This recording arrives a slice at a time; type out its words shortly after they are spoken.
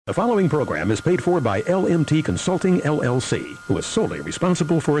The following program is paid for by LMT Consulting, LLC, who is solely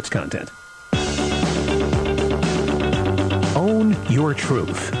responsible for its content. Own Your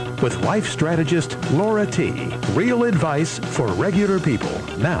Truth with life strategist Laura T. Real advice for regular people.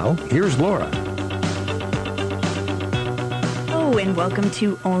 Now, here's Laura. Hello, and welcome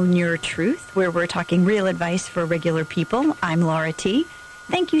to Own Your Truth, where we're talking real advice for regular people. I'm Laura T.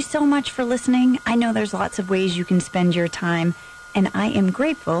 Thank you so much for listening. I know there's lots of ways you can spend your time, and I am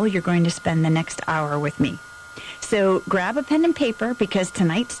grateful you're going to spend the next hour with me. So grab a pen and paper, because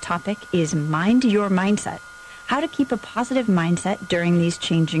tonight's topic is Mind Your Mindset, how to keep a positive mindset during these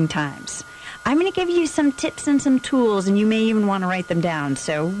changing times. I'm going to give you some tips and some tools, and you may even want to write them down.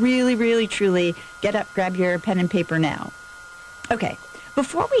 So really, truly, get up, grab your pen and paper now. Okay,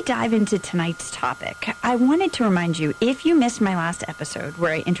 before we dive into tonight's topic, I wanted to remind you, if you missed my last episode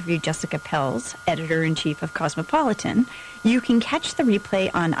where I interviewed Jessica Pelz, Editor-in-Chief of Cosmopolitan, you can catch the replay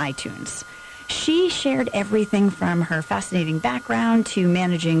on iTunes. She shared everything from her fascinating background to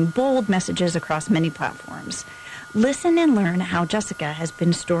managing bold messages across many platforms. Listen and learn how Jessica has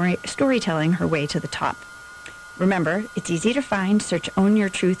been storytelling her way to the top. Remember, it's easy to find. Search Own Your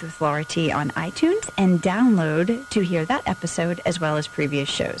Truth with Laura T on iTunes and download to hear that episode as well as previous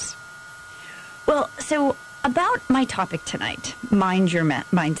shows. Well, so about my topic tonight, Mind Your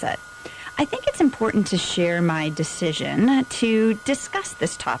Mindset. I think it's important to share my decision to discuss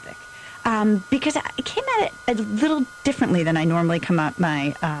this topic because I came at it a little differently than I normally come at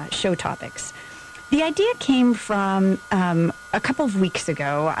my show topics. The idea came from a couple of weeks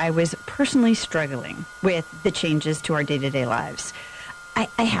ago. I was personally struggling with the changes to our day-to-day lives.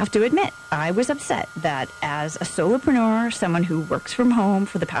 I have to admit, I was upset that as a solopreneur, someone who works from home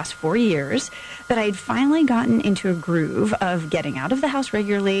for the past 4 years, that I had finally gotten into a groove of getting out of the house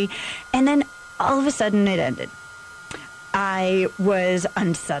regularly, and then all of a sudden it ended. I was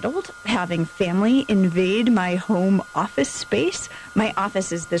unsettled, having family invade my home office space. My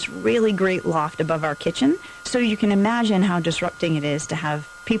office is this really great loft above our kitchen, so you can imagine how disrupting it is to have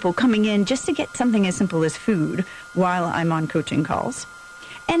people coming in just to get something as simple as food while I'm on coaching calls.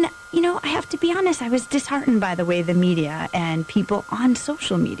 And, you know, I have to be honest, I was disheartened by the way the media and people on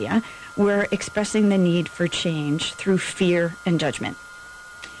social media were expressing the need for change through fear and judgment.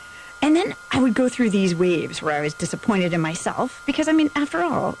 And then I would go through these waves where I was disappointed in myself because, I mean, after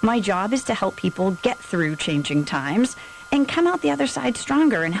all, my job is to help people get through changing times and come out the other side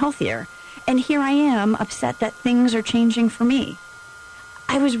stronger and healthier. And here I am, upset that things are changing for me.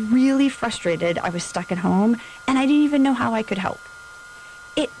 I was really frustrated. I was stuck at home, and I didn't even know how I could help.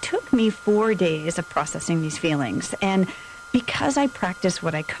 It took me 4 days of processing these feelings, and because I practice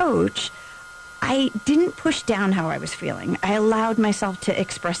what I coach, I didn't push down how I was feeling. I allowed myself to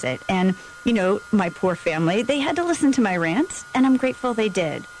express it. And, you know, my poor family, they had to listen to my rants, and I'm grateful they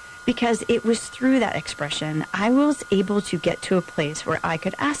did, because it was through that expression I was able to get to a place where I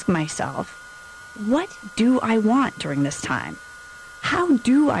could ask myself, what do I want during this time? How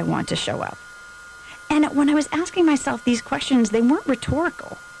do I want to show up? And when I was asking myself these questions, they weren't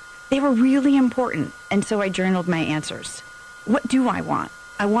rhetorical. They were really important, and so I journaled my answers. What do I want?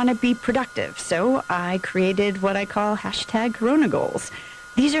 I want to be productive, so I created what I call #Corona goals.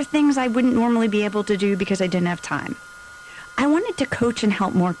 These are things I wouldn't normally be able to do because I didn't have time. I wanted to coach and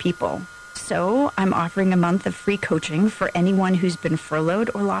help more people, so I'm offering a month of free coaching for anyone who's been furloughed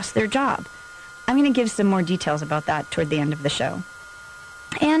or lost their job. I'm going to give some more details about that toward the end of the show.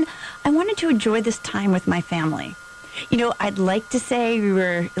 And I wanted to enjoy this time with my family. You know, I'd like to say we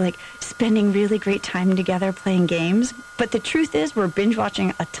were like spending really great time together playing games, but the truth is we're binge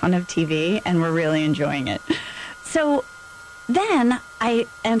watching a ton of TV and we're really enjoying it. So then I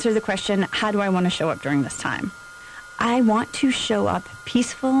answer the question, how do I want to show up during this time? I want to show up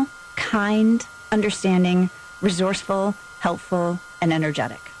peaceful, kind, understanding, resourceful, helpful, and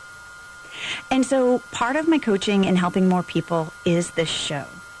energetic. And so part of my coaching and helping more people is this show.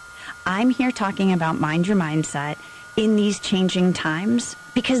 I'm here talking about Mind Your Mindset in these changing times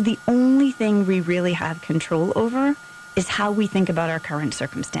because the only thing we really have control over is how we think about our current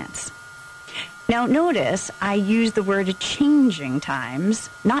circumstance. Now notice I use the word changing times,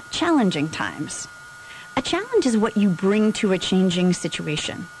 not challenging times. A challenge is what you bring to a changing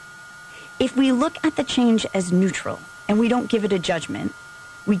situation. If we look at the change as neutral and we don't give it a judgment,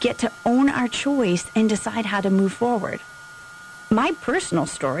 we get to own our choice and decide how to move forward. My personal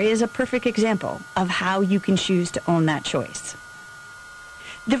story is a perfect example of how you can choose to own that choice.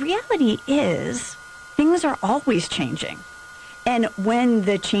 The reality is, things are always changing. And when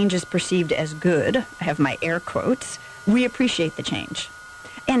the change is perceived as good, I have my air quotes, we appreciate the change.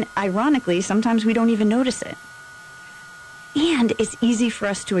 And ironically, sometimes we don't even notice it. And and it's easy for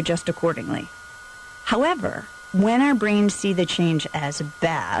us to adjust accordingly. However, when our brains see the change as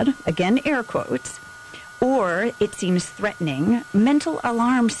bad, again, air quotes, or it seems threatening, mental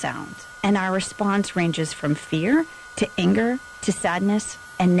alarms sound, and our response ranges from fear to anger to sadness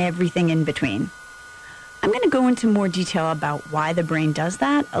and everything in between. I'm going to go into more detail about why the brain does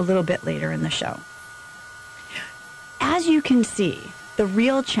that a little bit later in the show. As you can see, the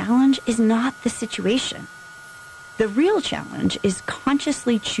real challenge is not the situation. The real challenge is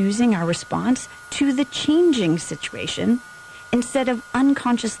consciously choosing our response to the changing situation instead of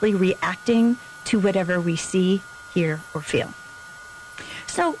unconsciously reacting to whatever we see, hear, or feel.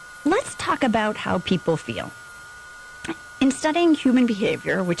 So let's talk about how people feel. In studying human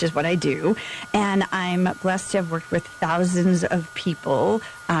behavior, which is what I do, and I'm blessed to have worked with thousands of people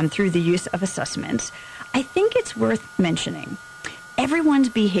through the use of assessments, I think it's worth mentioning everyone's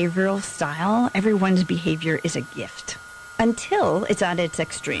behavioral style, everyone's behavior is a gift until it's at its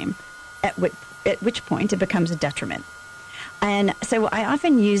extreme, at which point it becomes a detriment. And so I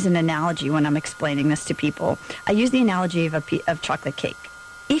often use an analogy when I'm explaining this to people. I use the analogy of chocolate cake.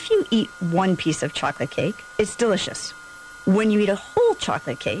 If you eat one piece of chocolate cake, it's delicious. When you eat a whole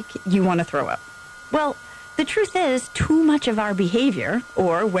chocolate cake, you want to throw up. Well, the truth is, too much of our behavior,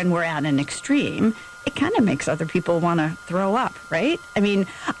 or when we're at an extreme, it kind of makes other people want to throw up, right? I mean,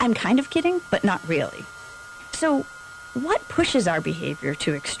 I'm kind of kidding, but not really. So what pushes our behavior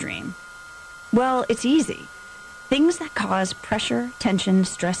to extreme? Well, it's easy. Things that cause pressure, tension,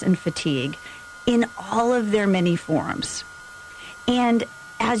 stress, and fatigue in all of their many forms. And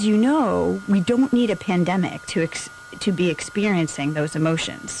as you know, we don't need a pandemic to be experiencing those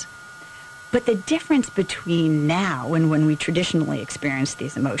emotions. But the difference between now and when we traditionally experience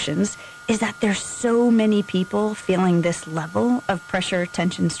these emotions is that there's so many people feeling this level of pressure,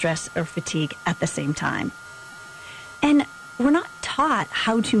 tension, stress, or fatigue at the same time. And we're not taught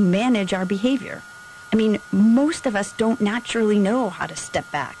how to manage our behavior. I mean, most of us don't naturally know how to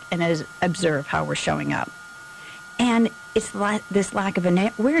step back and observe how we're showing up. And it's this lack of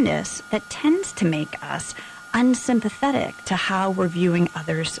awareness that tends to make us unsympathetic to how we're viewing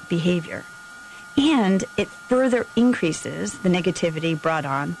others' behavior. And it further increases the negativity brought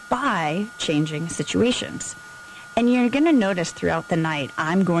on by changing situations. And you're going to notice throughout the night,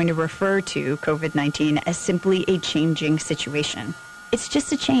 I'm going to refer to COVID-19 as simply a changing situation. It's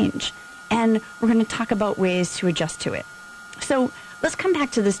just a change. And we're going to talk about ways to adjust to it. So let's come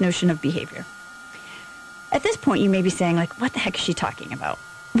back to this notion of behavior. At this point, you may be saying, like, what the heck is she talking about?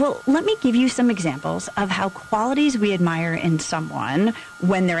 Well, let me give you some examples of how qualities we admire in someone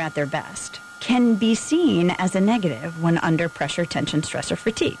when they're at their best can be seen as a negative when under pressure, tension, stress, or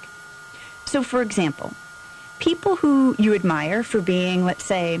fatigue. So, for example, people who you admire for being, let's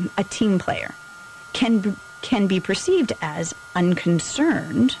say, a team player can be perceived as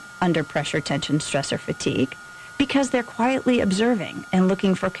unconcerned under pressure, tension, stress, or fatigue because they're quietly observing and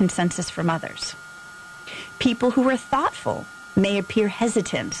looking for consensus from others. People who are thoughtful may appear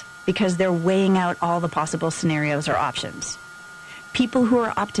hesitant because they're weighing out all the possible scenarios or options. People who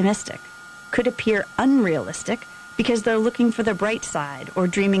are optimistic could appear unrealistic because they're looking for the bright side or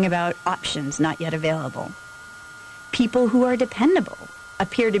dreaming about options not yet available. People who are dependable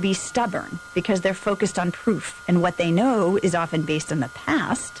appear to be stubborn because they're focused on proof, and what they know is often based on the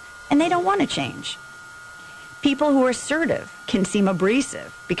past, and they don't want to change. People who are assertive can seem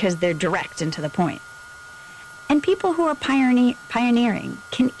abrasive because they're direct and to the point. And people who are pioneering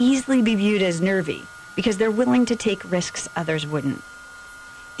can easily be viewed as nervy because they're willing to take risks others wouldn't.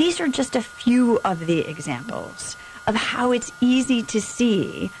 These are just a few of the examples of how it's easy to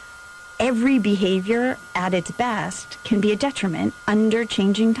see every behavior at its best can be a detriment under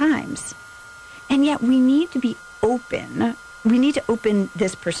changing times. And yet we need to be open. We need to open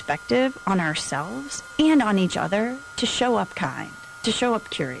this perspective on ourselves and on each other to show up kind, to show up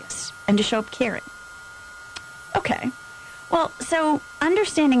curious, and to show up caring. Okay, well, so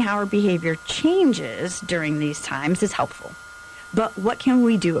understanding how our behavior changes during these times is helpful. But what can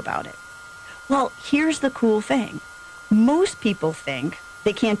we do about it? Well, here's the cool thing. Most people think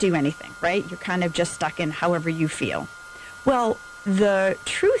they can't do anything, right? You're kind of just stuck in however you feel. Well, the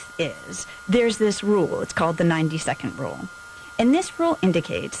truth is there's this rule. It's called the 90-second rule. And this rule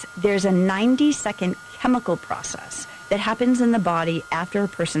indicates there's a 90-second chemical process that happens in the body after a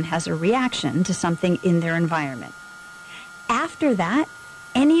person has a reaction to something in their environment. After that,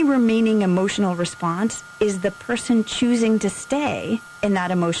 any remaining emotional response is the person choosing to stay in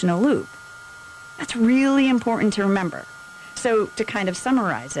that emotional loop. That's really important to remember. So to kind of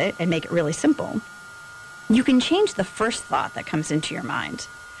summarize it and make it really simple, you can change the first thought that comes into your mind.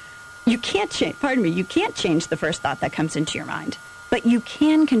 You can't change, you can't change the first thought that comes into your mind, but you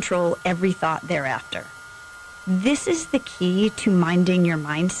can control every thought thereafter. This is the key to minding your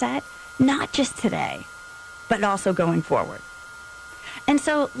mindset, not just today, but also going forward. And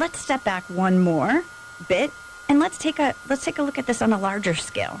so let's step back one more bit and let's take a look at this on a larger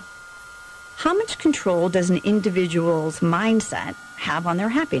scale. How much control does an individual's mindset have on their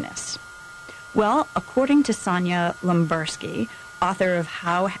happiness? Well, according to Sonia Lombarski, author of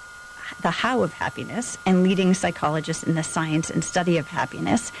The How of Happiness and leading psychologist in the science and study of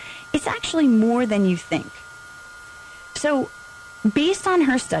happiness, it's actually more than you think. So, based on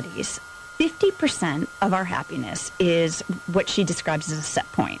her studies, 50% of our happiness is what she describes as a set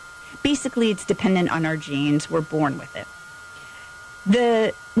point. Basically, it's dependent on our genes. We're born with it.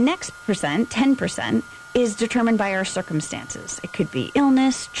 The next percent, 10%, is determined by our circumstances. It could be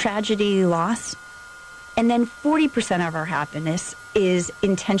illness, tragedy, loss. And then 40% of our happiness is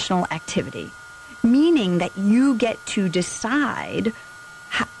intentional activity, meaning that you get to decide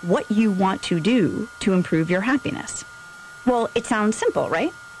what you want to do to improve your happiness. Well, it sounds simple,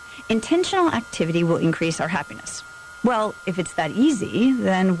 right? Intentional activity will increase our happiness. Well, if it's that easy,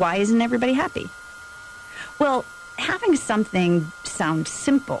 then why isn't everybody happy? Well, having something sound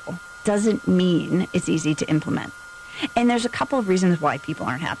simple doesn't mean it's easy to implement. And there's a couple of reasons why people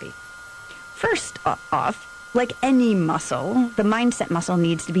aren't happy. First off, like any muscle, the mindset muscle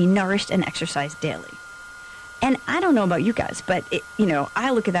needs to be nourished and exercised daily. And I don't know about you guys, but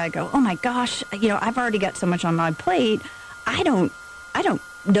I look at that and go, oh my gosh, I've already got so much on my plate. I don't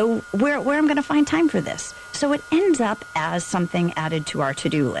know where I'm going to find time for this. So it ends up as something added to our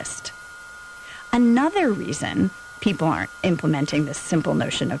to-do list. Another reason people aren't implementing this simple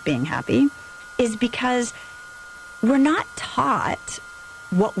notion of being happy is because we're not taught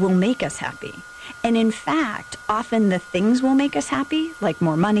what will make us happy. And in fact, often the things will make us happy, like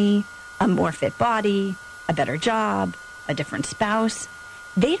more money, a more fit body, a better job, a different spouse,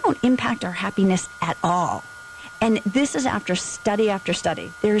 they don't impact our happiness at all. And this is after study after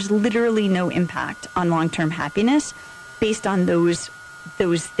study. There's literally no impact on long-term happiness based on those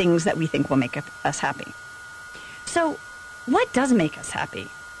things that we think will make us happy. So what does make us happy?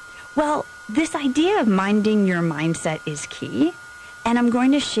 Well, this idea of minding your mindset is key, and I'm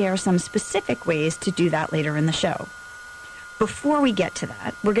going to share some specific ways to do that later in the show. Before we get to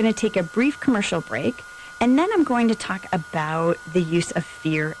that, we're going to take a brief commercial break, and then I'm going to talk about the use of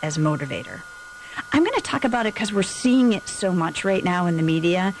fear as motivator. I'm going to talk about it because we're seeing it so much right now in the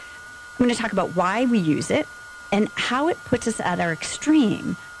media. I'm going to talk about why we use it and how it puts us at our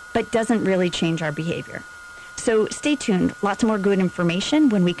extreme, but doesn't really change our behavior. So stay tuned. Lots more good information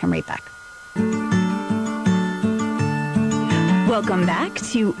when we come right back. Welcome back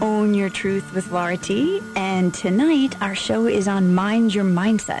to Own Your Truth with Laura T. And tonight, our show is on Mind Your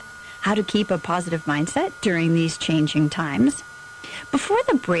Mindset, how to keep a positive mindset during these changing times. Before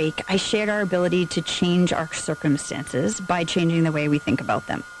the break, I shared our ability to change our circumstances by changing the way we think about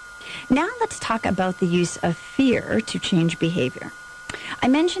them. Now let's talk about the use of fear to change behavior. I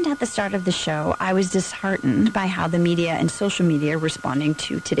mentioned at the start of the show, I was disheartened by how the media and social media are responding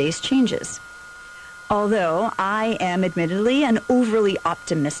to today's changes. Although I am admittedly an overly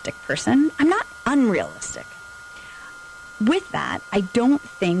optimistic person, I'm not unrealistic. With that, I don't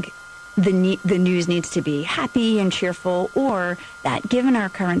think the news needs to be happy and cheerful, or that given our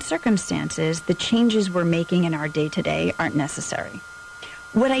current circumstances, the changes we're making in our day-to-day aren't necessary.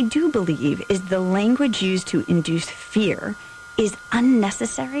 What I do believe is the language used to induce fear is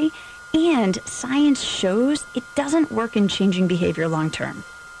unnecessary, and science shows it doesn't work in changing behavior long-term.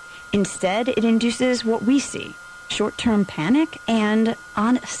 Instead, it induces what we see, short-term panic and,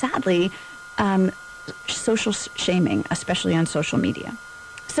 sadly, social shaming, especially on social media.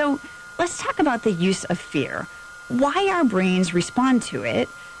 So let's talk about the use of fear, why our brains respond to it,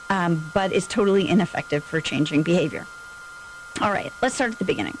 but is totally ineffective for changing behavior. All right, let's start at the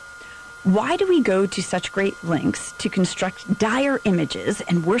beginning. Why do we go to such great lengths to construct dire images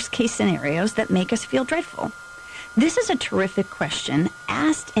and worst-case scenarios that make us feel dreadful? This is a terrific question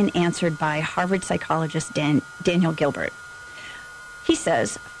asked and answered by Harvard psychologist Daniel Gilbert. He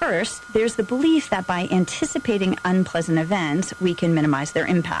says, first, there's the belief that by anticipating unpleasant events, we can minimize their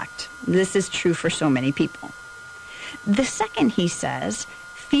impact. This is true for so many people. The second, he says,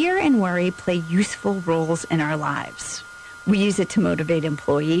 fear and worry play useful roles in our lives. We use it to motivate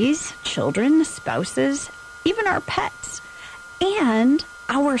employees, children, spouses, even our pets, and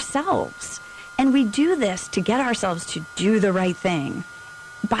ourselves. And we do this to get ourselves to do the right thing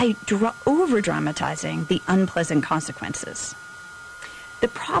by over-dramatizing the unpleasant consequences. The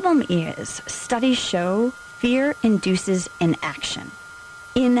problem is, studies show fear induces inaction.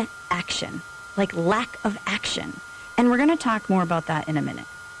 inaction, like lack of action. And we're going to talk more about that in a minute.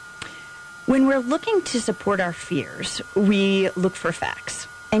 When we're looking to support our fears, we look for facts.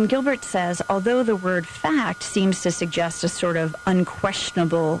 And Gilbert says, although the word fact seems to suggest a sort of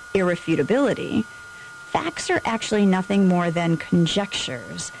unquestionable irrefutability, facts are actually nothing more than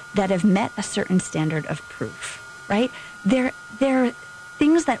conjectures that have met a certain standard of proof, right? They're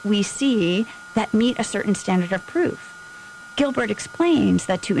things that we see that meet a certain standard of proof. Gilbert explains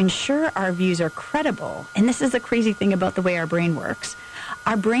that to ensure our views are credible, and this is the crazy thing about the way our brain works,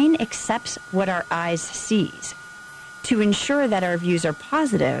 our brain accepts what our eyes sees. To ensure that our views are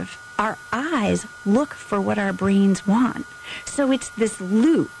positive, our eyes look for what our brains want. So it's this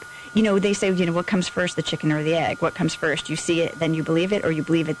loop. You know, they say, what comes first, the chicken or the egg? What comes first? You see it, then you believe it, or you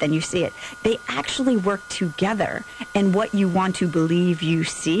believe it, then you see it. They actually work together, and what you want to believe you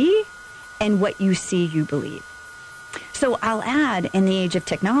see, and what you see you believe. So I'll add, in the age of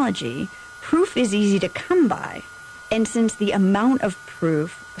technology, proof is easy to come by. And since the amount of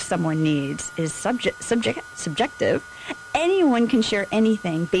proof someone needs is subjective, anyone can share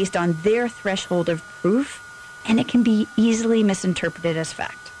anything based on their threshold of proof, and it can be easily misinterpreted as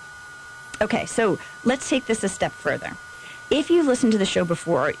fact. Okay, so let's take this a step further. If you've listened to the show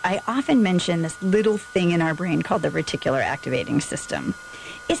before, I often mention this little thing in our brain called the reticular activating system.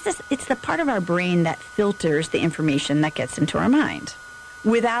 It's the part of our brain that filters the information that gets into our mind.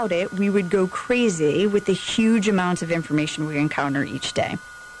 Without it, we would go crazy with the huge amounts of information we encounter each day.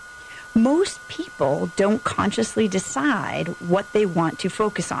 Most people don't consciously decide what they want to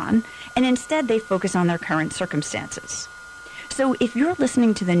focus on, and instead they focus on their current circumstances. So if you're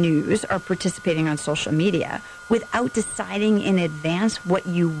listening to the news or participating on social media without deciding in advance what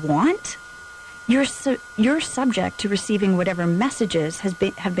you want, you're subject to receiving whatever messages have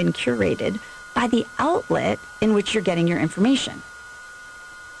been curated by the outlet in which you're getting your information.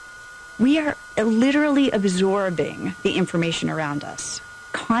 We are literally absorbing the information around us,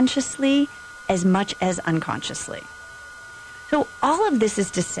 consciously as much as unconsciously. So all of this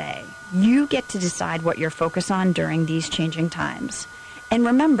is to say, you get to decide what you're focused on during these changing times. And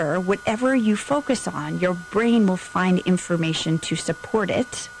remember, whatever you focus on, your brain will find information to support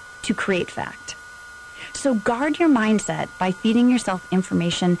it, to create fact. So guard your mindset by feeding yourself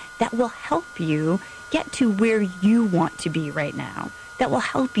information that will help you get to where you want to be right now, that will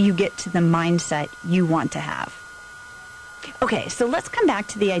help you get to the mindset you want to have. Okay, so let's come back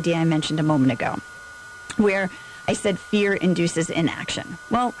to the idea I mentioned a moment ago, where I said fear induces inaction.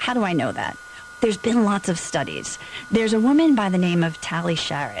 Well, how do I know that? There's been lots of studies. There's a woman by the name of Tali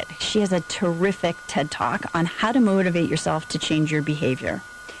Sharot. She has a terrific TED Talk on how to motivate yourself to change your behavior.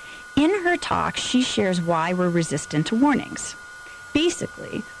 In her talk, she shares why we're resistant to warnings.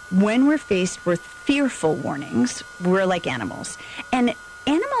 Basically, when we're faced with fearful warnings, we're like animals. And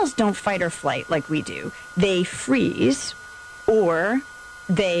animals don't fight or flight like we do. They freeze or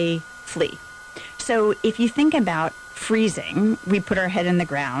they flee. So if you think about freezing, we put our head in the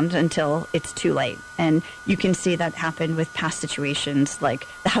ground until it's too late. And you can see that happen with past situations like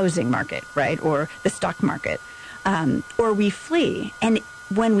the housing market, right? Or the stock market. Or we flee. And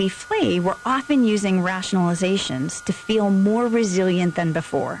when we flee, we're often using rationalizations to feel more resilient than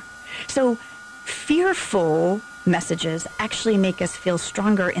before. So fearful messages actually make us feel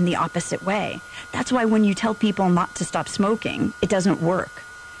stronger in the opposite way. That's why when you tell people not to stop smoking, it doesn't work.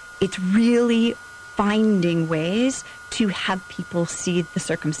 It's really finding ways to have people see the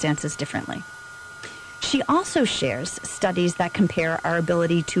circumstances differently. She also shares studies that compare our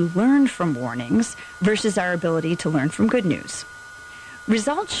ability to learn from warnings versus our ability to learn from good news.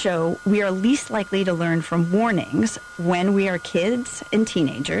 Results show we are least likely to learn from warnings when we are kids and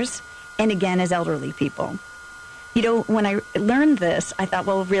teenagers, and again as elderly people. You know, when I learned this, I thought,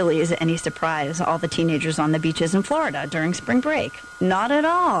 well, really, is it any surprise all the teenagers on the beaches in Florida during spring break? Not at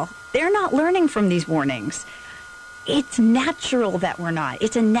all. They're not learning from these warnings. It's natural that we're not.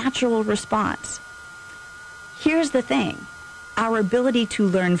 It's a natural response. Here's the thing. Our ability to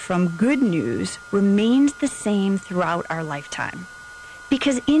learn from good news remains the same throughout our lifetime.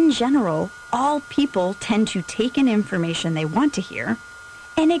 Because in general, all people tend to take in information they want to hear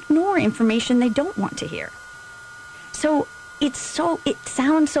and ignore information they don't want to hear. So it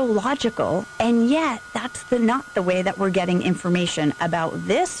sounds so logical, and yet that's not the way that we're getting information about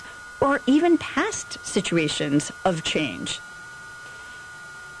this or even past situations of change.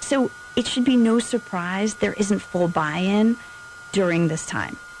 So it should be no surprise there isn't full buy-in during this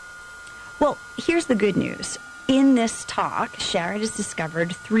time. Well, here's the good news. In this talk, Sharot has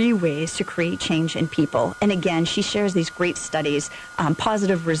discovered 3 ways to create change in people. And again, she shares these great studies,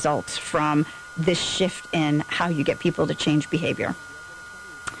 positive results from this shift in how you get people to change behavior.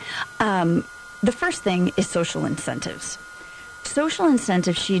 The first thing is social incentives. Social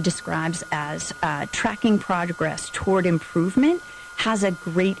incentives she describes as tracking progress toward improvement has a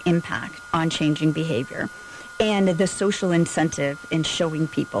great impact on changing behavior and the social incentive in showing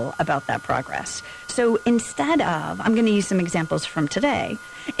people about that progress. So instead of, I'm going to use some examples from today,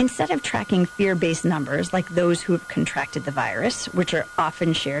 instead of tracking fear-based numbers like those who have contracted the virus, which are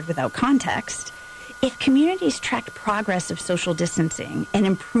often shared without context, if communities tracked progress of social distancing and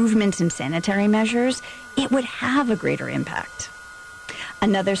improvements in sanitary measures, it would have a greater impact.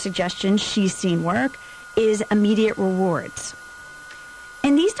 Another suggestion she's seen work is immediate rewards.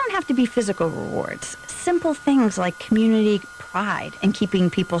 And these don't have to be physical rewards. Simple things like community pride and keeping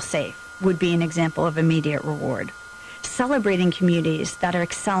people safe would be an example of immediate reward. Celebrating communities that are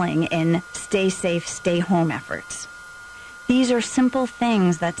excelling in stay safe, stay home efforts. These are simple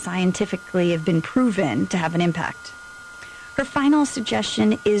things that scientifically have been proven to have an impact. Her final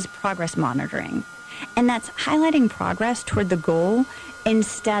suggestion is progress monitoring, and that's highlighting progress toward the goal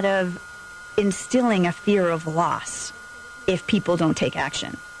instead of instilling a fear of loss if people don't take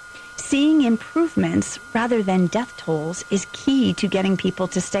action. Seeing improvements rather than death tolls is key to getting people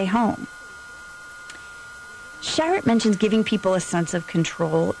to stay home. Sharratt mentions giving people a sense of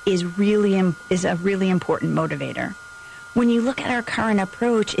control is a really important motivator. When you look at our current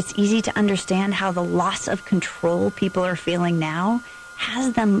approach, it's easy to understand how the loss of control people are feeling now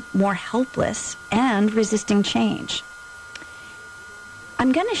has them more helpless and resisting change.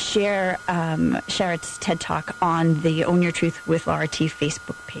 I'm going to share Sharratt's TED Talk on the Own Your Truth with Laura T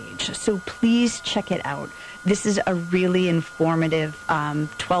Facebook page, so please check it out. This is a really informative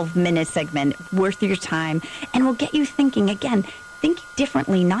 12-minute segment worth your time, and will get you thinking, again, think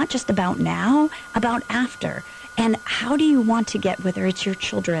differently, not just about now, about after. And how do you want to get, whether it's your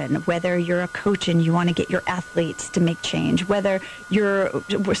children, whether you're a coach and you want to get your athletes to make change, whether you're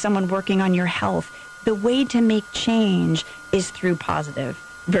someone working on your health, the way to make change is through positive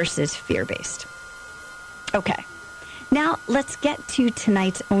versus fear-based. Okay, now let's get to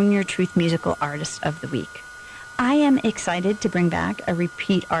tonight's Own Your Truth musical artist of the week. I am excited to bring back a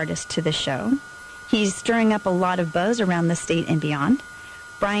repeat artist to the show. He's stirring up a lot of buzz around the state and beyond.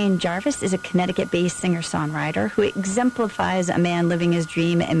 Brian Jarvis is a Connecticut-based singer-songwriter who exemplifies a man living his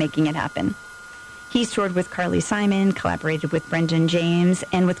dream and making it happen. He's toured with Carly Simon, collaborated with Brendan James,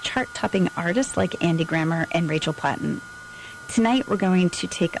 and with chart-topping artists like Andy Grammer and Rachel Platten. Tonight, we're going to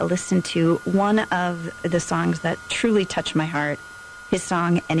take a listen to one of the songs that truly touch my heart, his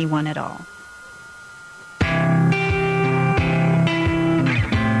song, Anyone at All.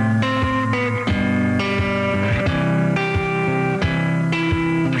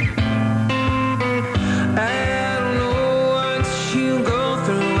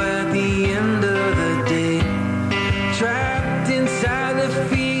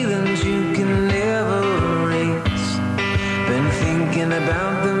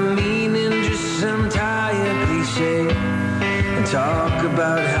 About the meaning, just some tired cliche, and talk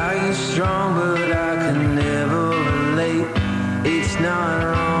about how you're strong, but I can never relate. It's not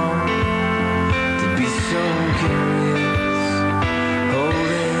wrong to be so curious,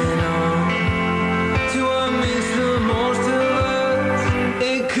 holding on to what means the most of us.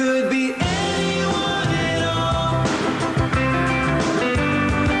 It could be anyone at all.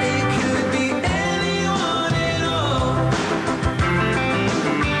 It could be anyone at all.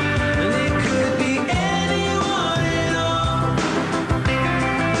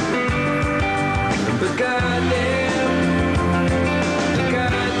 But goddamn,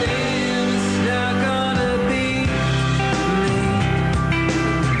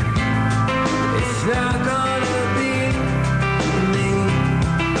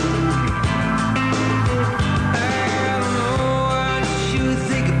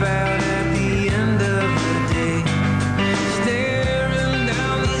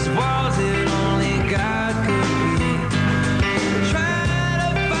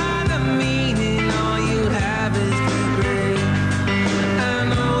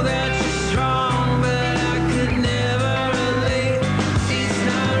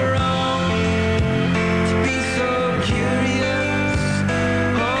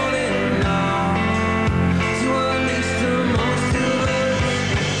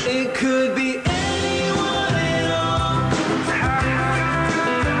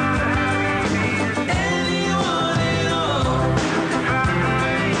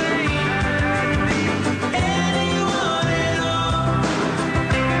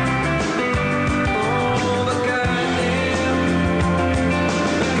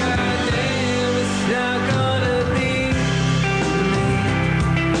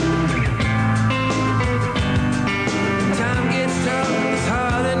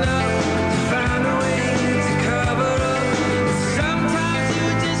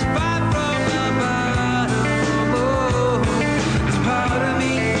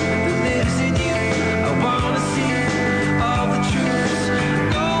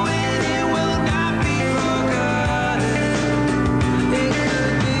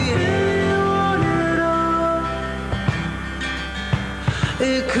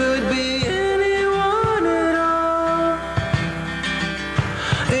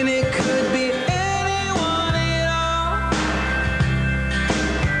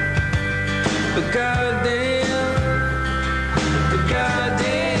 but goddamn,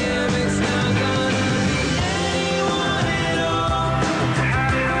 it's not gonna be anyone at all.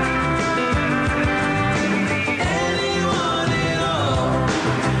 Anyone at all.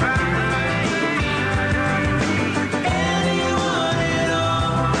 Anyone at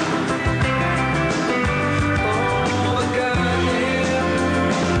all.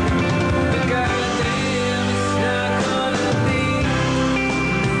 Oh, but goddamn, it's not gonna be.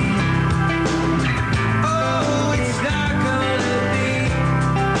 Oh, it's not gonna be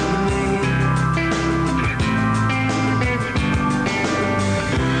me.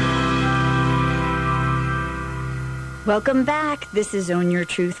 Welcome back. This is Own Your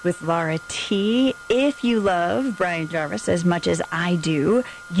Truth with Laura T. If you love Brian Jarvis as much as I do,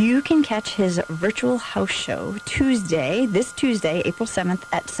 you can catch his virtual house show this Tuesday, April 7th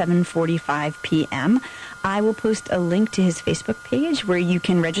at 7:45 p.m. I will post a link to his Facebook page where you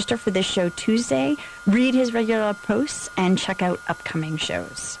can register for this show Tuesday, read his regular posts, and check out upcoming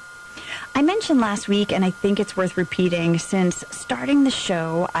shows. I mentioned last week, and I think it's worth repeating, since starting the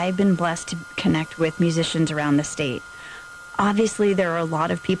show, I've been blessed to connect with musicians around the state. Obviously, there are a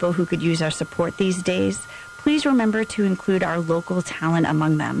lot of people who could use our support these days. Please remember to include our local talent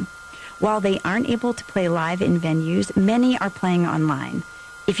among them. While they aren't able to play live in venues, many are playing online.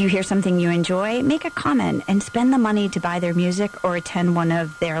 If you hear something you enjoy, make a comment and spend the money to buy their music or attend one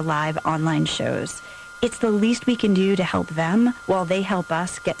of their live online shows. It's the least we can do to help them while they help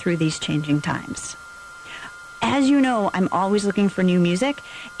us get through these changing times. As you know, I'm always looking for new music,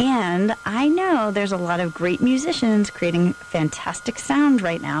 and I know there's a lot of great musicians creating fantastic sound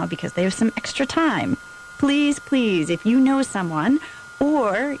right now because they have some extra time. Please, if you know someone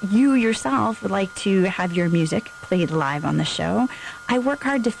or you yourself would like to have your music played live on the show, I work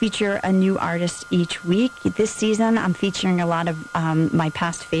hard to feature a new artist each week. This season, I'm featuring a lot of my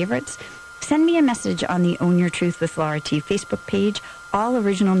past favorites. Send me a message on the Own Your Truth with Laura T Facebook page. All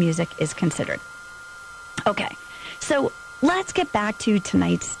original music is considered. Okay, so let's get back to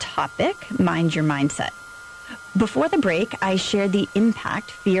tonight's topic, Mind Your Mindset. Before the break, I shared the impact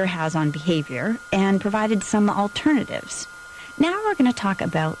fear has on behavior and provided some alternatives. Now we're going to talk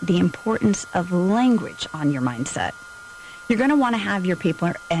about the importance of language on your mindset. You're going to want to have your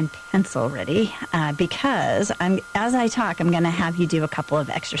paper and pencil ready because as I talk, I'm going to have you do a couple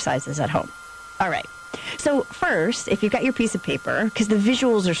of exercises at home. All right. So first, if you've got your piece of paper, because the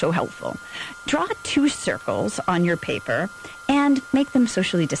visuals are so helpful, draw 2 circles on your paper and make them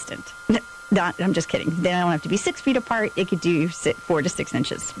socially distant. I'm just kidding. They don't have to be 6 feet apart. It could do 4 to 6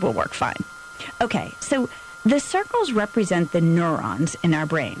 inches. Will work fine. Okay, so the circles represent the neurons in our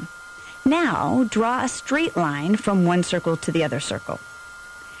brain. Now, draw a straight line from one circle to the other circle.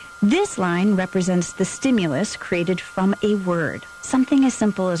 This line represents the stimulus created from a word, something as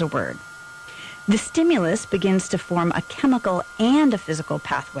simple as a word. The stimulus begins to form a chemical and a physical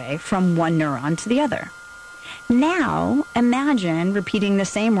pathway from one neuron to the other. Now, imagine repeating the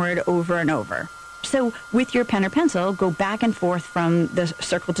same word over and over. So with your pen or pencil, go back and forth from the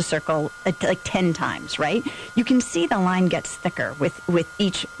circle to circle like 10 times, right? You can see the line gets thicker with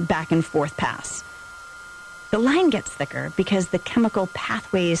each back and forth pass. The line gets thicker because the chemical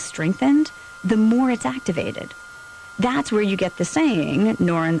pathway is strengthened the more it's activated. That's where you get the saying,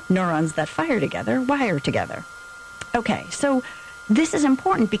 neurons that fire together, wire together. Okay, so this is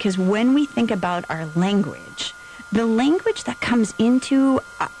important because when we think about our language, the language that comes into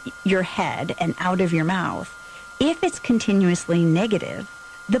your head and out of your mouth, if it's continuously negative,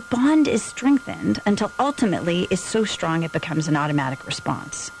 the bond is strengthened until ultimately it's so strong it becomes an automatic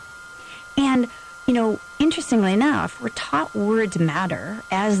response. And, you know, interestingly enough, we're taught words matter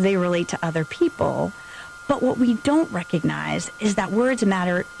as they relate to other people, but what we don't recognize is that words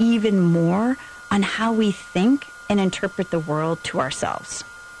matter even more on how we think and interpret the world to ourselves.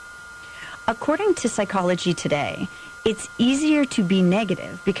 According to Psychology Today, it's easier to be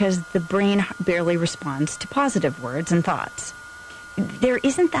negative because the brain barely responds to positive words and thoughts. There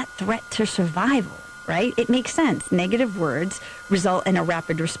isn't that threat to survival, right? It makes sense. Negative words result in a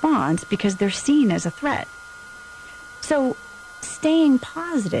rapid response because they're seen as a threat. So staying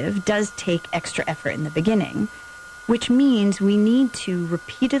positive does take extra effort in the beginning, which means we need to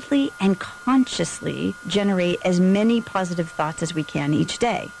repeatedly and consciously generate as many positive thoughts as we can each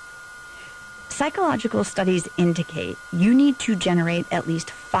day. Psychological studies indicate you need to generate at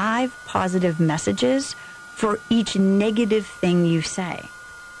least 5 positive messages for each negative thing you say.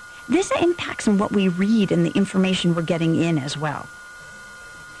 This impacts on what we read and the information we're getting in as well.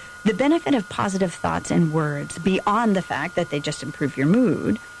 The benefit of positive thoughts and words, beyond the fact that they just improve your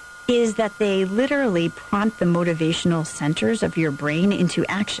mood, is that they literally prompt the motivational centers of your brain into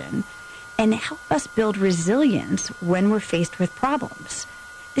action and help us build resilience when we're faced with problems.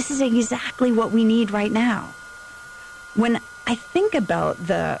 This is exactly what we need right now. When I think about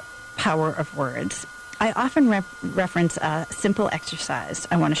the power of words, I often reference a simple exercise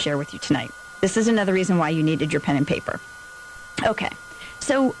I want to share with you tonight. This is another reason why you needed your pen and paper. Okay,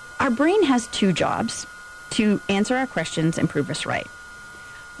 so our brain has two jobs: to answer our questions and prove us right.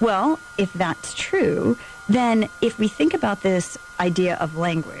 Well, if that's true, then if we think about this idea of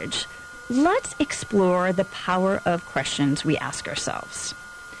language, let's explore the power of questions we ask ourselves.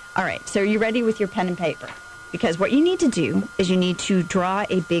 All right, so are you ready with your pen and paper? Because what you need to do is you need to draw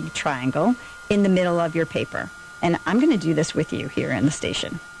a big triangle in the middle of your paper. And I'm going to do this with you here in the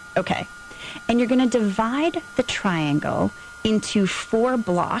station. Okay. And you're going to divide the triangle into 4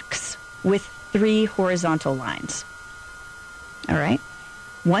 blocks with 3 horizontal lines. All right.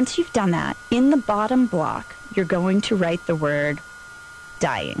 Once you've done that, in the bottom block, you're going to write the word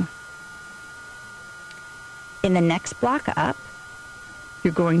dying. In the next block up,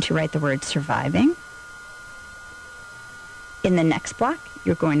 you're going to write the word surviving. In the next block,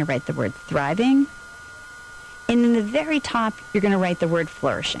 you're going to write the word thriving. And in the very top, you're going to write the word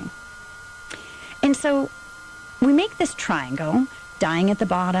flourishing. And so we make this triangle, dying at the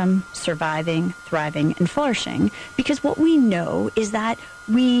bottom, surviving, thriving, and flourishing, because what we know is that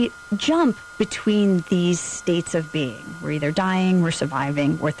we jump between these states of being. We're either dying, we're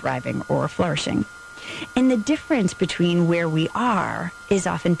surviving, we're thriving, or flourishing. And the difference between where we are is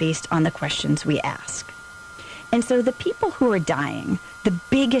often based on the questions we ask. And so the people who are dying, the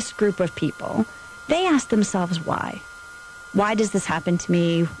biggest group of people, they ask themselves why. Why does this happen to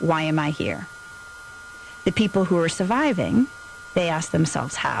me? Why am I here? The people who are surviving, they ask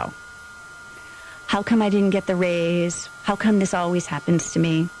themselves how. How come I didn't get the raise? How come this always happens to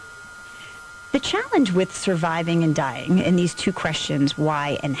me? The challenge with surviving and dying in these two questions,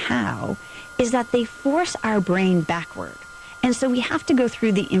 why and how, is that they force our brain backward. And so we have to go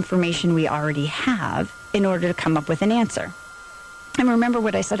through the information we already have in order to come up with an answer. And remember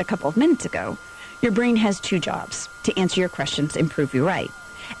what I said a couple of minutes ago. Your brain has 2 jobs: to answer your questions and prove you right.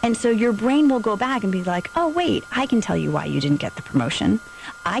 And so your brain will go back and be like, oh, wait, I can tell you why you didn't get the promotion.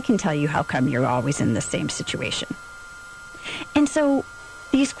 I can tell you how come you're always in the same situation. And so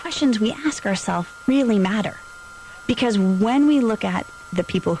these questions we ask ourselves really matter, because when we look at the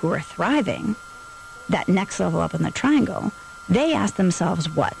people who are thriving, that next level up in the triangle, they ask themselves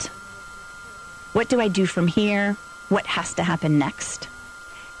what? What do I do from here? What has to happen next?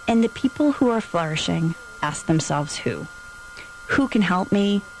 And the people who are flourishing ask themselves who? Who can help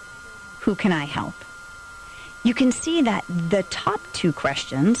me? Who can I help? You can see that the top 2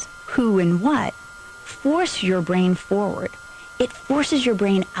 questions, who and what, force your brain forward. It forces your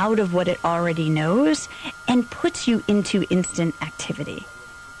brain out of what it already knows and puts you into instant activity.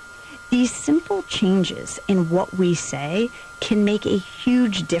 These simple changes in what we say can make a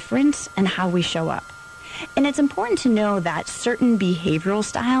huge difference in how we show up. And it's important to know that certain behavioral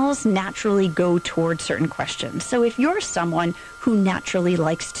styles naturally go toward certain questions. So if you're someone who naturally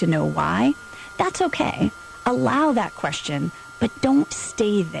likes to know why, that's okay. Allow that question, but don't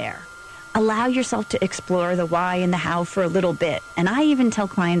stay there. Allow yourself to explore the why and the how for a little bit. And I even tell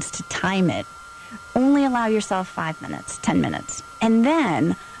clients to time it. Only allow yourself 5 minutes, 10 minutes, and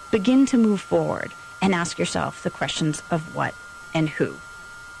then begin to move forward and ask yourself the questions of what and who.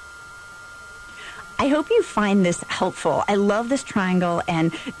 I hope you find this helpful. I love this triangle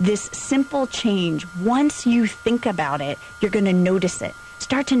and this simple change. Once you think about it, you're going to notice it.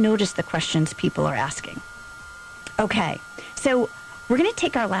 Start to notice the questions people are asking. Okay, so we're going to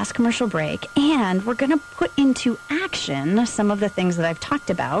take our last commercial break, and we're going to put into action some of the things that I've talked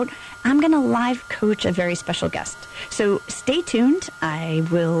about. I'm going to live coach a very special guest. So stay tuned. I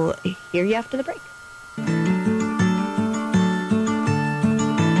will hear you after the break.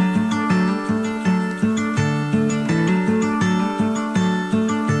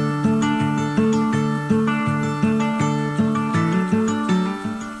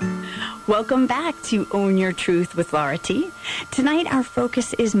 Welcome back to Own Your Truth with Laura T. Tonight, our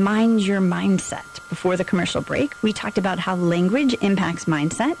focus is Mind Your Mindset. Before the commercial break, we talked about how language impacts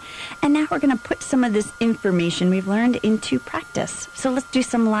mindset, and now we're going to put some of this information we've learned into practice. So let's do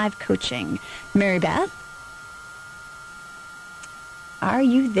some live coaching. Mary Beth, are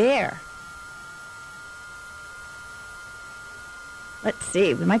you there? Let's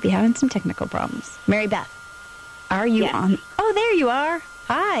see. We might be having some technical problems. Mary Beth, are you on? Oh, there you are.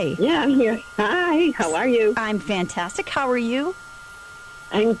 Hi. Yeah, I'm here. Hi, how are you? I'm fantastic. How are you?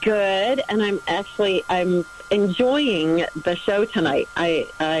 I'm good, and I'm enjoying the show tonight. I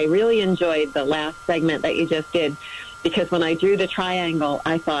really enjoyed the last segment that you just did, because when I drew the triangle,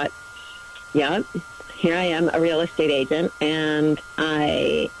 I thought, Yeah, here I am, a real estate agent, and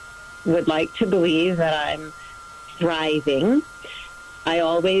I would like to believe that I'm thriving. I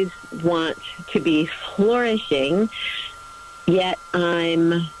always want to be flourishing, yet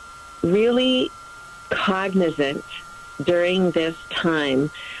I'm really cognizant during this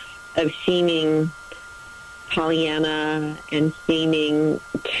time of seeming Pollyanna and seeming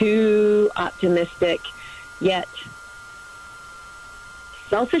too optimistic, yet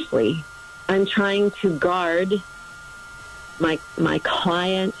selfishly, I'm trying to guard my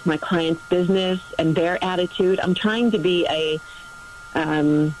client's business and their attitude. I'm trying to be a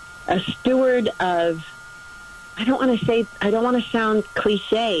steward of, I don't want to sound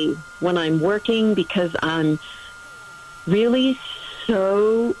cliche when I'm working, because I'm really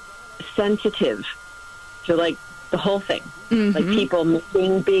so sensitive to like the whole thing. Mm-hmm. Like people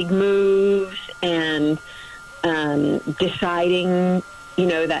making big moves and deciding,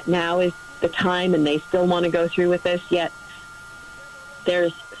 that now is the time and they still want to go through with this, yet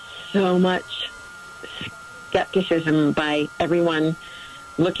there's so much skepticism by everyone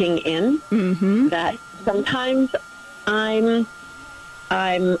looking in that sometimes I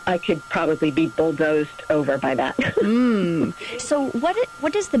could probably be bulldozed over by that. So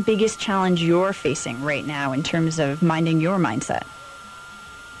what is the biggest challenge you're facing right now in terms of minding your mindset?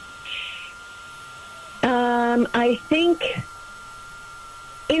 I think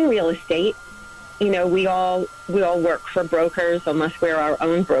in real estate, we all work for brokers unless we're our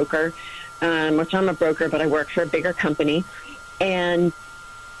own broker, which I'm a broker, but I work for a bigger company. And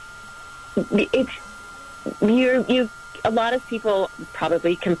it's, a lot of people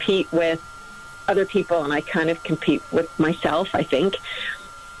probably compete with other people, and I kind of compete with myself, I think.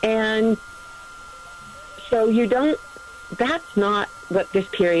 And so that's not what this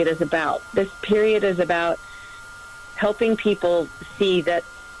period is about. This period is about helping people see that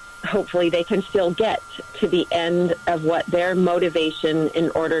hopefully they can still get to the end of what their motivation in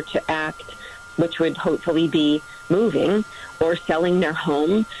order to act, which would hopefully be moving or selling their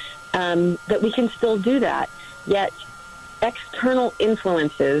home, that we can still do that. Yet external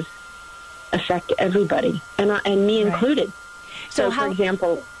influences affect everybody, and me included. So for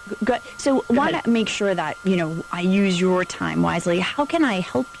example... Good. So I want to make sure that, I use your time wisely. How can I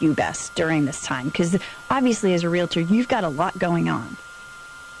help you best during this time? Because obviously as a realtor, you've got a lot going on.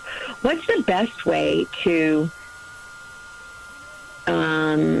 What's the best way to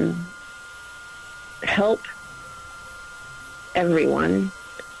help everyone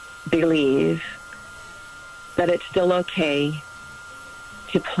believe that it's still okay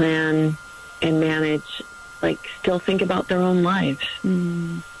to plan and manage, still think about their own lives?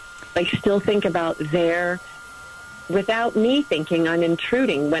 Still think about without me thinking I'm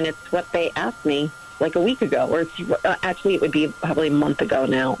intruding when it's what they asked me like a week ago, or actually it would be probably a month ago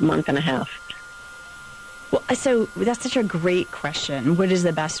now, month and a half. Well, so that's such a great question. What is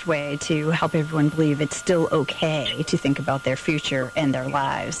the best way to help everyone believe it's still okay to think about their future and their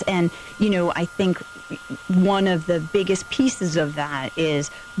lives? And, I think one of the biggest pieces of that is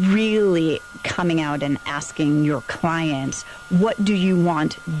really coming out and asking your clients, what do you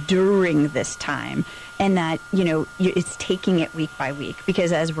want during this time? And that, it's taking it week by week,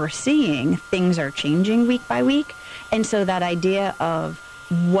 because as we're seeing, things are changing week by week. And so that idea of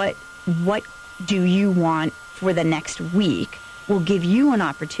what do you want for the next week will give you an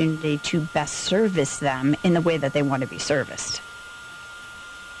opportunity to best service them in the way that they want to be serviced.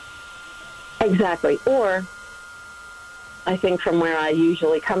 Exactly. Or, I think from where I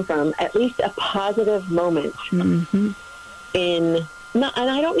usually come from, at least a positive moment and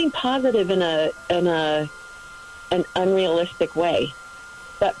I don't mean positive in an unrealistic way,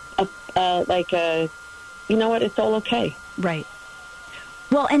 but you know what, it's all okay. Right.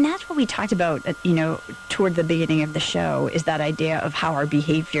 Well, and that's what we talked about, toward the beginning of the show, is that idea of how our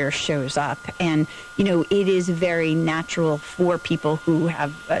behavior shows up. And, it is very natural for people who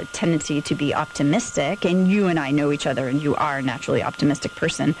have a tendency to be optimistic, and you and I know each other, and you are a naturally optimistic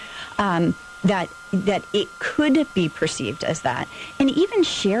person, that it could be perceived as that. And even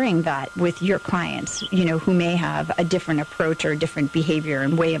sharing that with your clients, who may have a different approach or a different behavior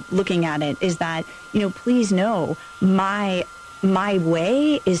and way of looking at it, is that, please know my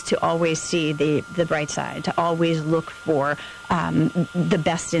way is to always see the bright side, to always look for the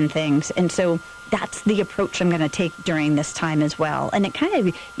best in things. And so that's the approach I'm going to take during this time as well. And it kind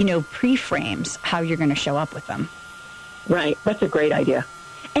of, pre-frames how you're going to show up with them. Right. That's a great idea.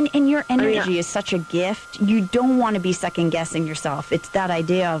 And your energy is such a gift. You don't want to be second-guessing yourself. It's that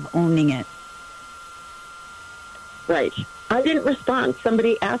idea of owning it. Right. I didn't respond.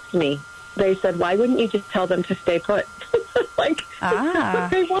 Somebody asked me. They said, why wouldn't you just tell them to stay put? Ah.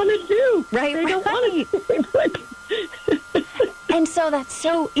 They want to do. Right, They don't want to do it. And so that's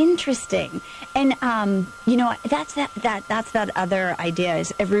so interesting. And, that's that other idea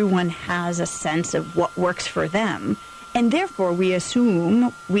is everyone has a sense of what works for them. And therefore, we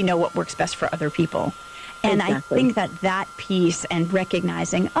assume we know what works best for other people. And Exactly. I think that piece and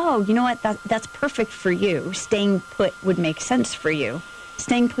recognizing, oh, you know what, that's perfect for you. Staying put would make sense for you.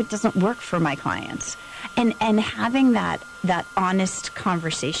 Staying put doesn't work for my clients. And having that honest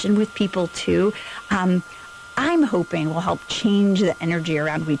conversation with people, too, I'm hoping will help change the energy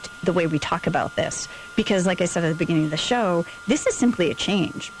around the way we talk about this. Because like I said at the beginning of the show, this is simply a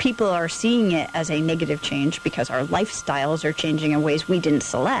change. People are seeing it as a negative change because our lifestyles are changing in ways we didn't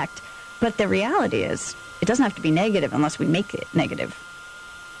select. But the reality is, it doesn't have to be negative unless we make it negative.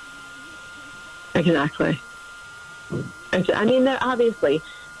 Exactly. I mean, they're obviously,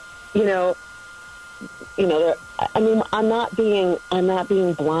 I'm not being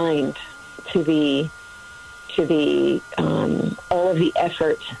blind to the all of the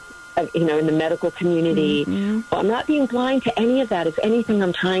effort of, in the medical community. Mm-hmm. Well, I'm not being blind to any of that. If anything,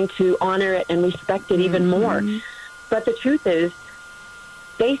 I'm trying to honor it and respect it even more. But the truth is,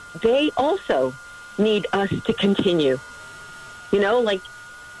 they also need us to continue. They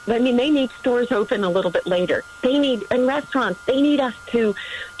need stores open a little bit later. And restaurants, they need us to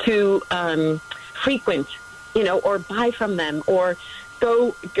frequent, or buy from them, or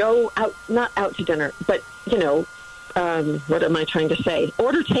go out, not out to dinner, but, what am I trying to say?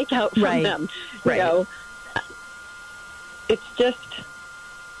 Order takeout from them. Right. It's just,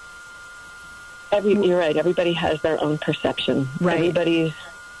 you're right, everybody has their own perception. Right. Everybody's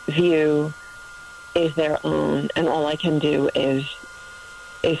view is their own, and all I can do is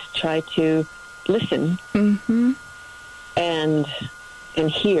try to listen and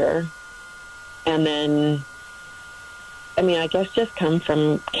hear, and then, I guess just come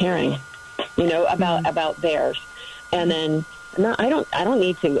from caring, about theirs, and then I don't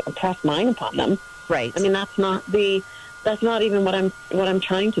need to press mine upon them. Right. That's not even what I'm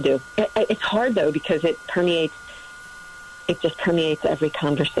trying to do. It's hard though, because it just permeates every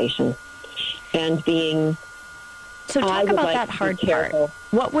conversation, and being. So talk about that hard part.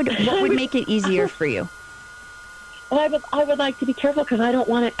 What would make it easier for you? Well, I would like to be careful because I don't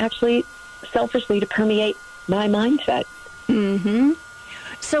want it actually selfishly to permeate my mindset. Mm-hmm.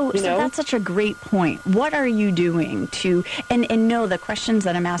 So that's such a great point. What are you doing to, and no, the questions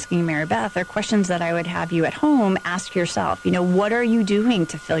that I'm asking Mary Beth are questions that I would have you at home ask yourself. What are you doing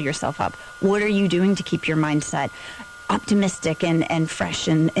to fill yourself up? What are you doing to keep your mindset optimistic and fresh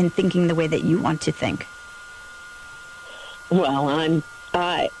and thinking the way that you want to think? Well,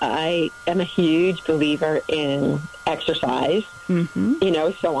 I am a huge believer in exercise,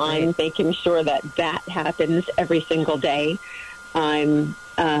 so I'm making sure that happens every single day. I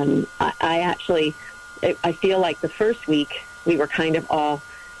feel like the first week we were kind of all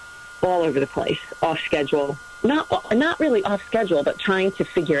over the place, off schedule, not really off schedule, but trying to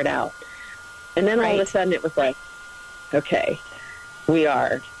figure it out. And then all of a sudden it was like, okay, we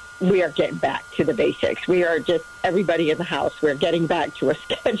are getting back to the basics. We are just everybody in the house. We're getting back to a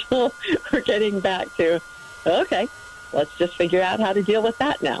schedule. We're getting back to, okay, let's just figure out how to deal with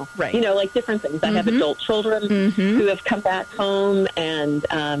that now. Right. Like different things. I have adult children who have come back home, and,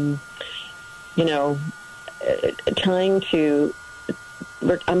 I'm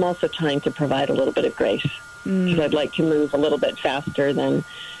also trying to provide a little bit of grace, because I'd like to move a little bit faster than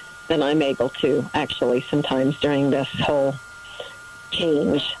I'm able to actually sometimes during this whole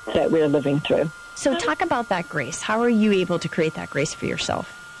change that we're living through. So talk about that grace. How are you able to create that grace for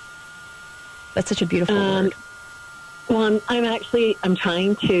yourself? That's such a beautiful word. Well, I'm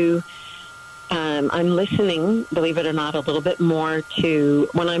trying to, I'm listening, believe it or not, a little bit more to,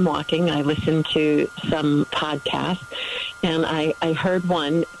 when I'm walking, I listen to some podcasts, and I heard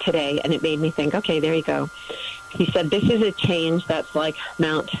one today, and it made me think, okay, there you go. He said, this is a change that's like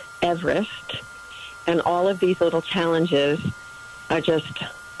Mount Everest, and all of these little challenges are just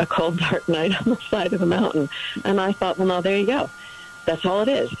a cold, dark night on the side of the mountain. And I thought, well, no, there you go. That's all it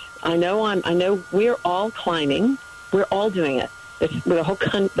is. I know we're all climbing. We're all doing it.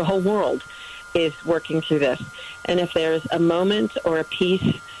 The whole world is working through this. And if there's a moment or a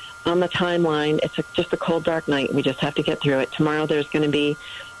piece on the timeline, it's just a cold, dark night. We just have to get through it. Tomorrow the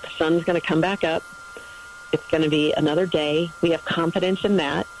sun's going to come back up. It's going to be another day. We have confidence in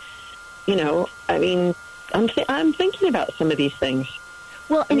that. I'm thinking about some of these things.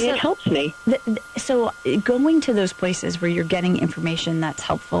 Well, and it helps me. So going to those places where you're getting information that's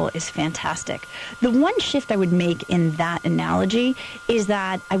helpful is fantastic. The one shift I would make in that analogy is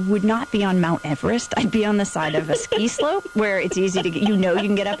that I would not be on Mount Everest. I'd be on the side of a ski slope where it's easy to get, you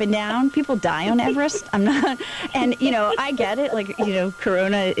can get up and down. People die on Everest. I'm not, and, I get it. Like,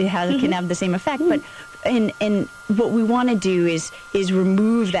 Corona can have the same effect, but and what we want to do is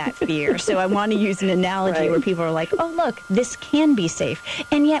remove that fear. So I want to use an analogy where people are like, oh, look, this can be safe.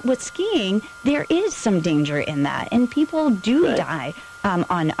 And yet with skiing, there is some danger in that. And people do die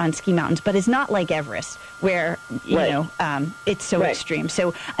on ski mountains. But it's not like Everest where, it's so extreme.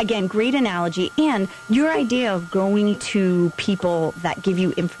 So, again, great analogy. And your idea of going to people that give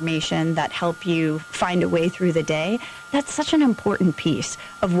you information, that help you find a way through the day, that's such an important piece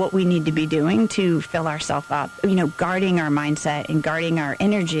of what we need to be doing to fill ourselves up, guarding our mindset and guarding our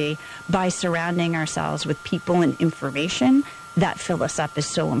energy by surrounding ourselves with people and information that fill us up is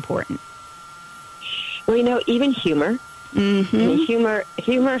so important. Well, even humor. Mm-hmm. I mean,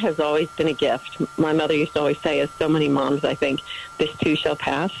 humor has always been a gift. My mother used to always say, as so many moms, I think, this too shall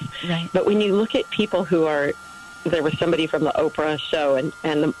pass. Right. But when you look at people there was somebody from the Oprah show, and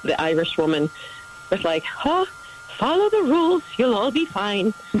the Irish woman was like, follow the rules, you'll all be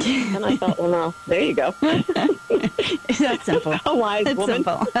fine. And I thought, well, no, there you go. It's that simple. A wise woman.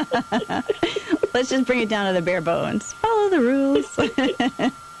 Simple. Let's just bring it down to the bare bones. Follow the rules.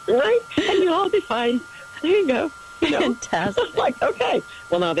 Right? And you'll all be fine. There you go. Fantastic. Like, okay.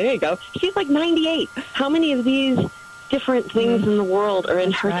 Well, now, there you go. She's like 98. How many of these different things in the world are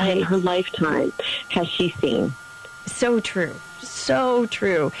in her lifetime has she seen? So true. So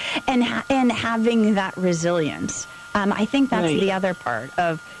true. And having that resilience. I think that's the other part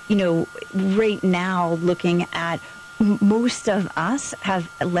of, right now looking at most of us have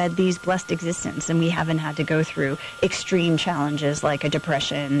led these blessed existence, and we haven't had to go through extreme challenges like a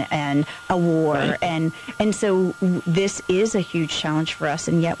depression and a war. And so this is a huge challenge for us.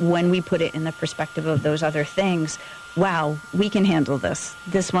 And yet when we put it in the perspective of those other things, wow, we can handle this.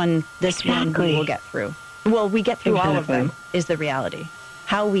 This one we will get through. Well, we get through all of them is the reality.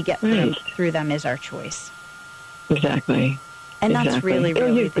 How we get through them is our choice. Exactly. And that's really,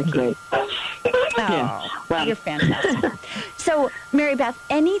 really the key. Great. Oh, well, you're fantastic. So, Mary Beth,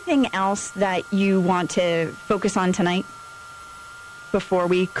 anything else that you want to focus on tonight before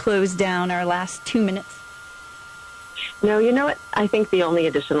we close down our last 2 minutes? No, you know what? I think the only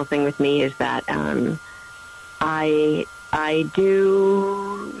additional thing with me is that I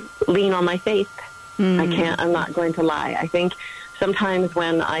do lean on my faith. I'm not going to lie. I think sometimes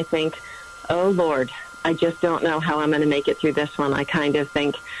when I think, oh, Lord, I just don't know how I'm going to make it through this one, I kind of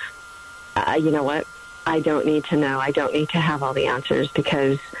think, you know what? I don't need to know. I don't need to have all the answers,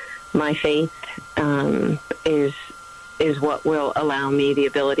 because my faith is what will allow me the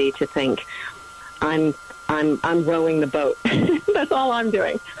ability to think I'm rowing the boat. That's all I'm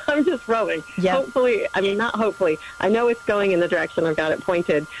doing. I'm just rowing. Yep. Hopefully, not hopefully. I know it's going in the direction I've got it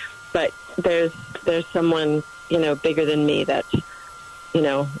pointed, but there's someone, bigger than me that's,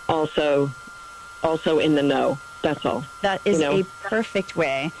 also in the know. That's all. That is a perfect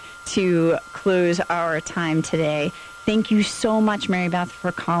way to close our time today. Thank you so much, Mary Beth,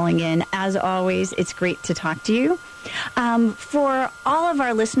 for calling in. As always, it's great to talk to you. For all of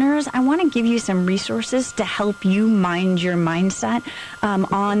our listeners, I want to give you some resources to help you mind your mindset.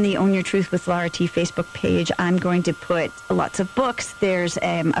 On the Own Your Truth with Laura T Facebook page, I'm going to put lots of books. There's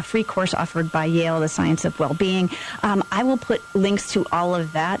a free course offered by Yale, The Science of Well-Being. I will put links to all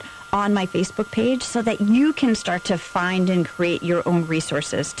of that on my Facebook page so that you can start to find and create your own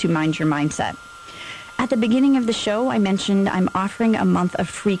resources to mind your mindset. At the beginning of the show, I mentioned I'm offering a month of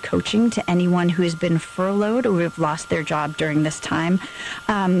free coaching to anyone who has been furloughed or who have lost their job during this time.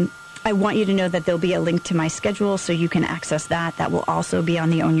 I want you to know that there'll be a link to my schedule so you can access that. That will also be on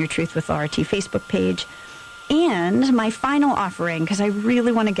the Own Your Truth with Laura T Facebook page. And my final offering, because I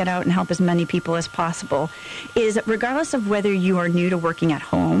really want to get out and help as many people as possible, is regardless of whether you are new to working at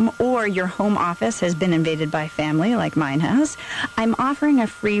home or your home office has been invaded by family like mine has, I'm offering a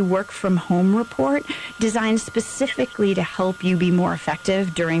free work from home report designed specifically to help you be more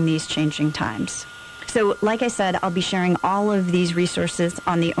effective during these changing times. So, like I said, I'll be sharing all of these resources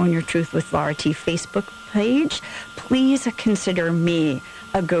on the Own Your Truth with Laura T Facebook page. Please consider me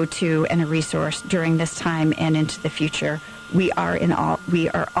a go-to and a resource during this time and into the future. We are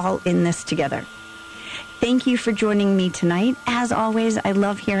all in this together. Thank you for joining me tonight. As always, I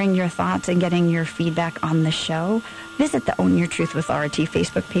love hearing your thoughts and getting your feedback on the show. Visit the Own Your Truth with Laura T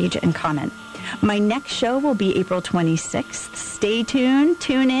Facebook page and comment. My next show will be April 26th. Stay tuned.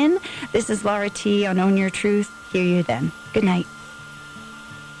 Tune in. This is Laura T on Own Your Truth. Hear you then. Good night.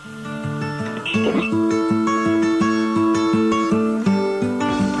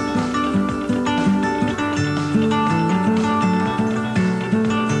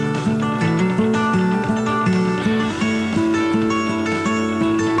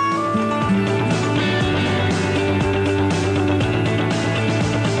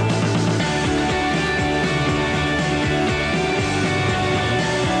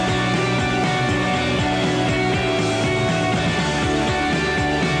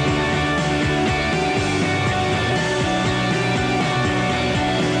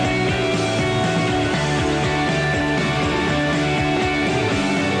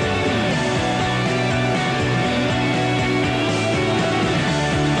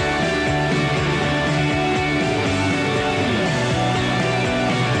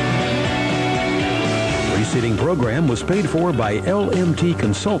 Preceding program was paid for by LMT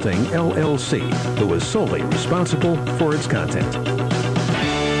Consulting, LLC, who is solely responsible for its content.